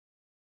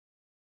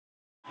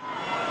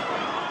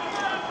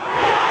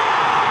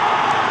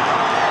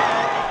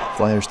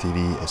Flyers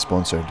TV is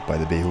sponsored by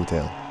the Bay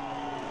Hotel.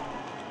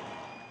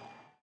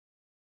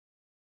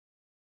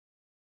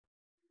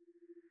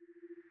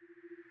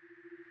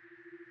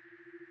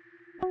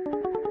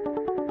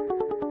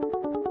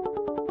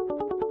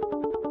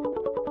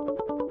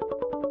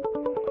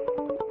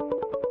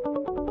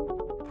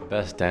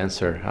 Best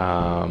dancer.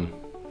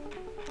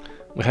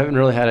 We haven't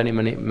really had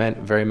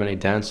very many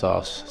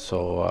dance-offs,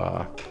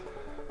 so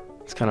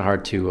it's kind of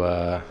hard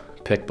to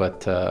pick.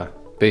 But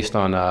based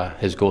on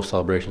his goal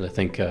celebrations, I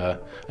think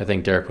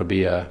Derek would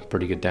be a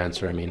pretty good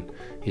dancer. I mean,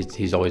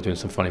 he's always doing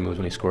some funny moves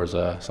when he scores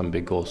some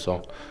big goals.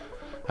 So,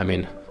 I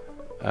mean,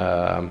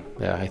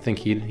 yeah, I think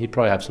he'd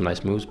probably have some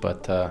nice moves,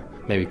 but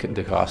maybe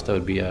DaCosta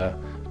would be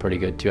pretty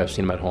good too. I've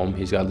seen him at home.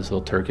 He's got this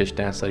little Turkish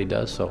dance that he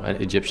does, so an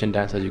Egyptian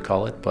dance as you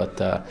call it, but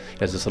he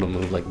has this little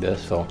move like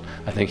this, so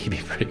I think he'd be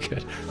pretty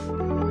good.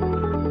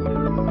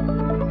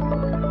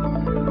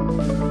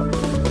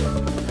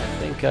 I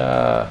think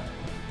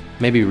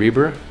maybe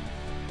Reber.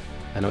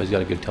 I know he's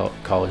got a good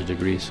college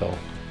degree, so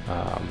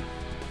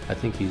I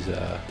think he's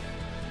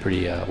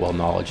pretty well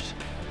knowledged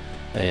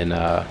in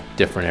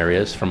different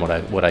areas from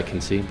what I can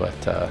see,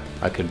 but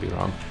I could be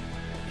wrong.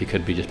 He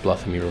could be just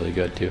bluffing me really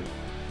good too.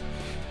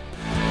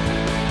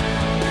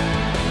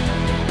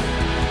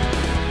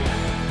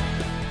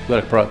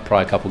 We've got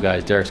probably a couple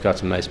guys. Derek's got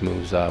some nice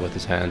moves with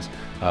his hands.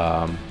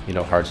 You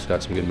know, Hart's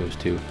got some good moves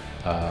too.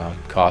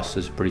 Koss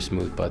is pretty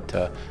smooth, but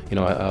you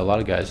know, a lot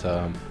of guys.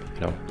 You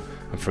know,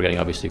 I'm forgetting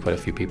obviously quite a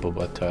few people,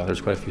 but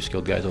there's quite a few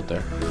skilled guys out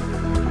there.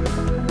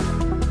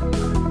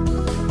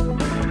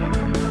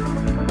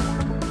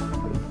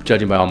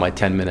 Judging by all my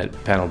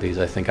 10-minute penalties,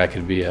 I think I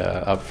could be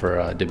up for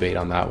a debate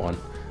on that one.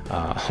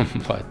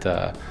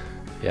 But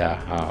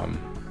yeah,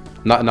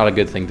 not a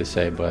good thing to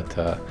say,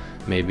 but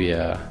maybe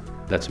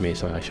that's me,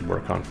 something I should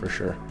work on for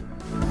sure.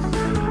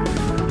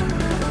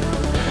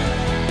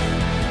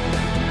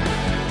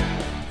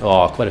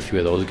 Oh, quite a few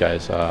of those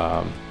guys.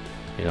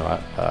 You know,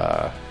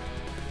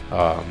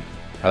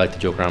 I like to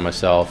joke around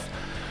myself.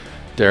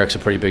 Derek's a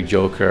pretty big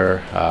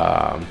joker.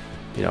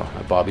 You know,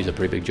 Bobby's a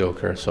pretty big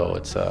joker, so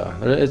it's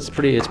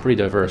pretty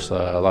diverse.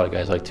 A lot of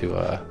guys like to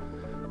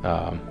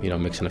you know,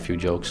 mix in a few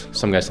jokes.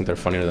 Some guys think they're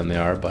funnier than they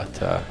are, but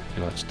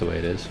you know, that's the way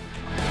it is.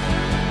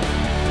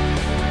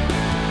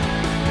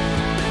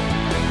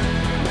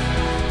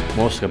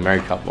 Most of a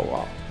married couple,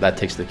 well, that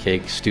takes the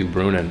cake. Stu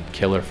Brunnen,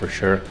 killer for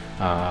sure.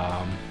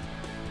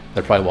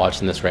 They're probably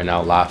watching this right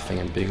now, laughing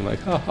and being like,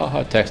 ha ha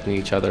ha, texting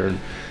each other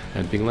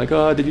and being like,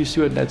 oh, did you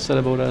see what Ned said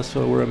about us?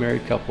 So we're a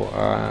married couple.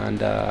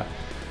 And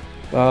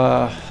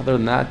other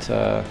than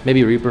that,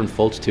 maybe Reber and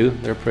Fultz too.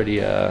 They're pretty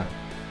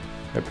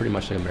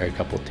much like a married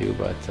couple too.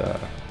 But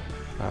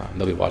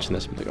they'll be watching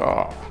this and be like,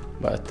 oh.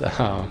 But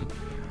other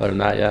than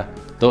that, yeah,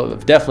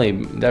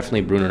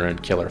 definitely Brunner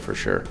and Killer for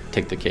sure.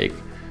 Take the cake.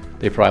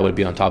 They probably would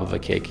be on top of a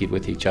cake, eat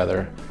with each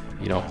other,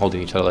 you know,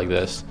 holding each other like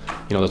this.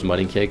 You know, those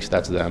mudding cakes,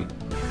 that's them.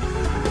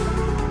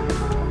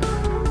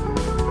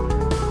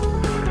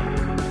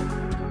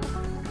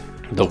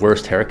 The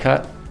worst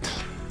haircut?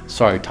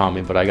 Sorry,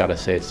 Tommy, but I gotta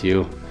say it's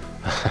you.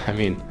 I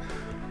mean,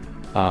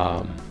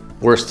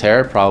 worst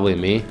hair, probably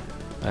me,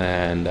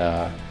 and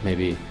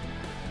maybe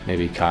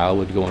Kyle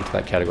would go into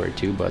that category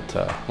too. But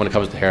when it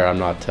comes to hair, I'm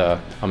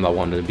not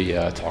one to be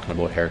talking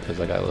about hair because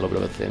I got a little bit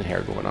of a thin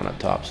hair going on up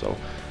top. So.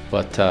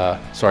 But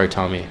sorry,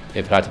 Tommy,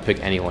 if I had to pick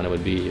anyone, it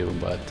would be you.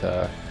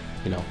 But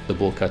you know, the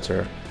bowl cuts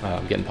are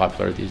getting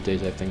popular these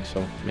days, I think.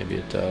 So maybe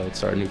it'll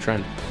start a new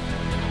trend.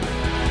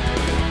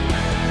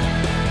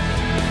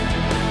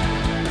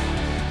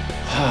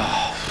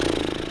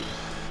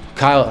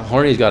 Kyle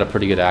Horny's got a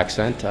pretty good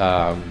accent.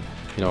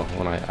 You know,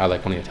 I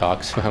like when he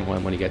talks.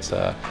 when he gets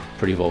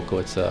pretty vocal,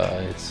 it's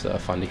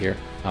fun to hear.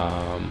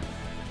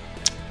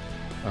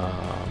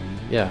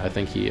 Yeah, I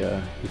think he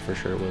for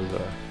sure was.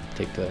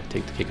 Take the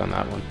cake on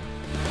that one.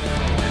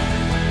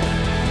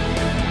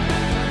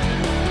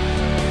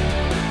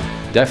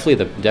 It's definitely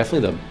the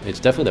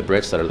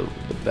Brits that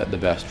are the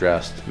best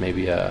dressed.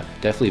 Maybe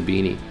definitely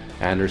Beanie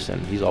Anderson.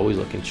 He's always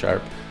looking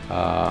sharp.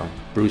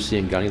 Brucey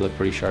and Gunny look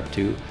pretty sharp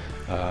too.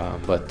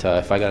 But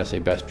if I gotta say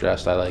best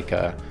dressed, I like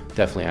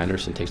definitely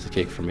Anderson takes the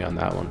cake for me on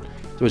that one.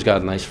 He's always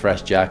got a nice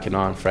fresh jacket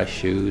on, fresh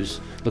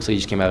shoes. Looks like he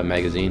just came out of a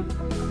magazine.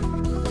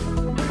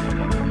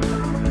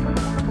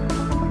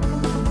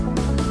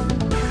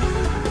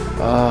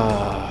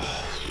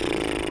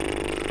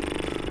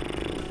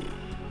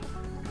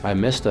 I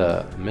missed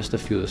a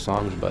few of the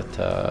songs, but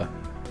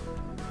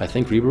I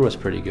think Reber was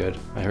pretty good.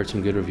 I heard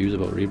some good reviews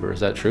about Reber. Is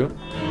that true?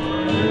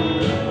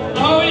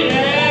 Oh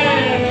yeah!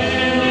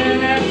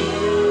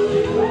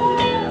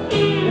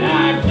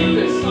 Yeah, I picked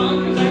this song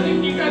because I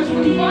think you guys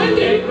would find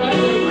it, right?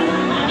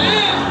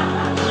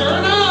 Yeah, sure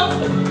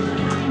enough.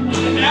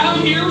 And now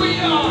here we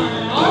are.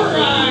 All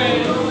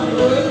right.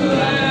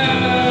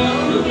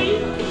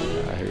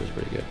 I hear it was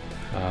pretty good.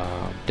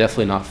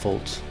 Definitely not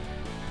Fultz.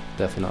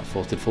 Definitely not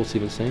Fultz. Did Fultz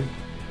even sing?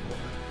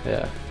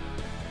 Yeah.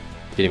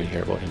 Didn't even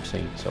hear about him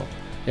sing. So,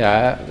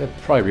 yeah,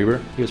 probably Reber.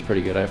 He was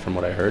pretty good from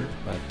what I heard.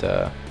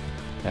 But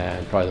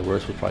and probably the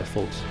worst was probably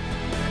Fultz.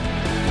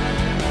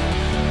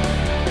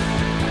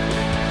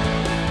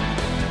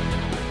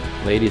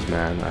 Ladies,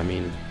 man, I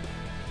mean,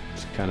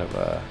 it's kind of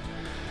a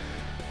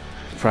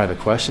private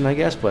question, I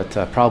guess, but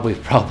probably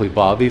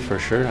Bobby for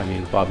sure. I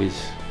mean, Bobby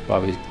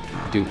does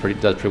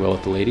pretty well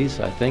with the ladies,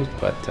 I think,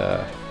 but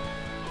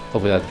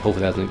hopefully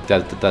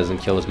that doesn't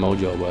kill his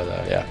mojo.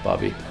 But yeah,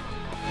 Bobby.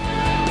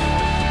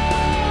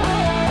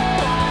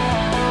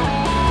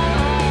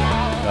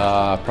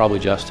 Probably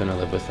Justin. I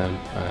live with him,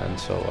 and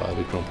so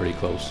we've grown pretty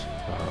close.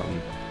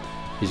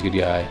 He's a good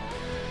guy.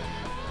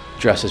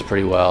 Dresses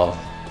pretty well.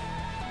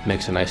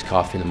 Makes a nice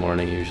coffee in the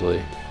morning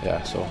usually.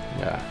 Yeah, so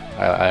yeah,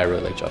 I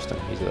really like Justin.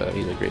 He's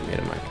a great mate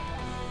of mine.